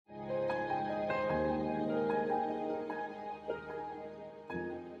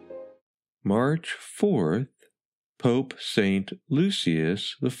March 4th, Pope Saint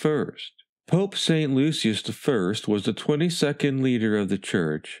Lucius I. Pope Saint Lucius I was the 22nd leader of the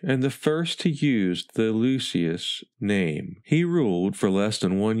Church and the first to use the Lucius name. He ruled for less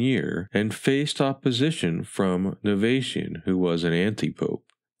than 1 year and faced opposition from Novatian, who was an anti-pope.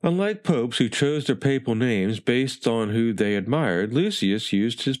 Unlike popes who chose their papal names based on who they admired, Lucius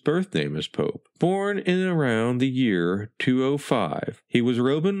used his birth name as pope. Born in around the year 205, he was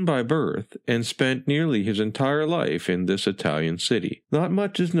Roman by birth and spent nearly his entire life in this Italian city. Not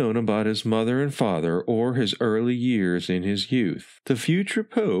much is known about his mother and father or his early years in his youth. The future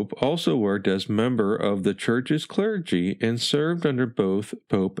pope also worked as member of the Church's clergy and served under both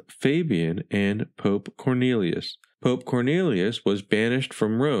Pope Fabian and Pope Cornelius. Pope Cornelius was banished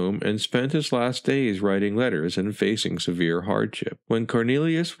from Rome and spent his last days writing letters and facing severe hardship. When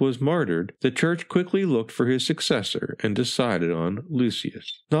Cornelius was martyred, the Church quickly looked for his successor and decided on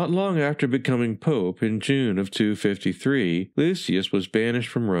Lucius. Not long after becoming pope in June of 253, Lucius was banished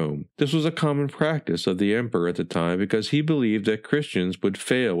from Rome. This was a common practice of the emperor at the time because he believed that Christians would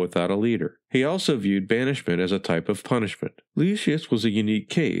fail without a leader. He also viewed banishment as a type of punishment. Lucius was a unique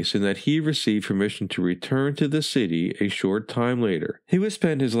case in that he received permission to return to the city a short time later. He would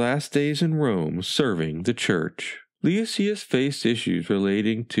spend his last days in Rome serving the Church. Lucius faced issues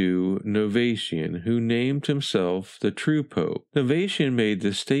relating to Novatian, who named himself the true pope. Novatian made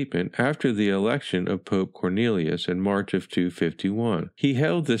this statement after the election of Pope Cornelius in March of 251. He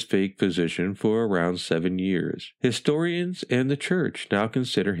held this fake position for around 7 years. Historians and the Church now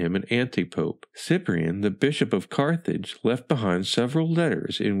consider him an anti-pope. Cyprian, the bishop of Carthage, left behind several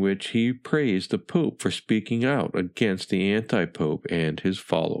letters in which he praised the pope for speaking out against the anti-pope and his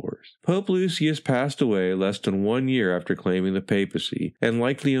followers. Pope Lucius passed away less than 1 year after claiming the papacy, and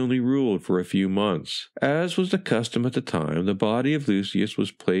likely only ruled for a few months. As was the custom at the time, the body of Lucius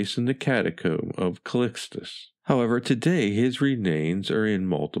was placed in the catacomb of Calixtus. However, today his remains are in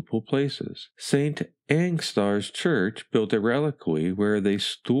multiple places. St. Angstar's church built a reliquary where they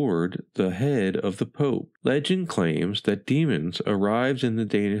stored the head of the pope. Legend claims that demons arrived in the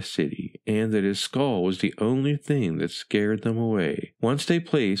Danish city and that his skull was the only thing that scared them away. Once they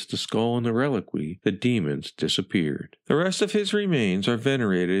placed the skull in the reliquary, the demons disappeared. The rest of his remains are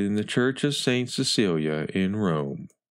venerated in the Church of St. Cecilia in Rome.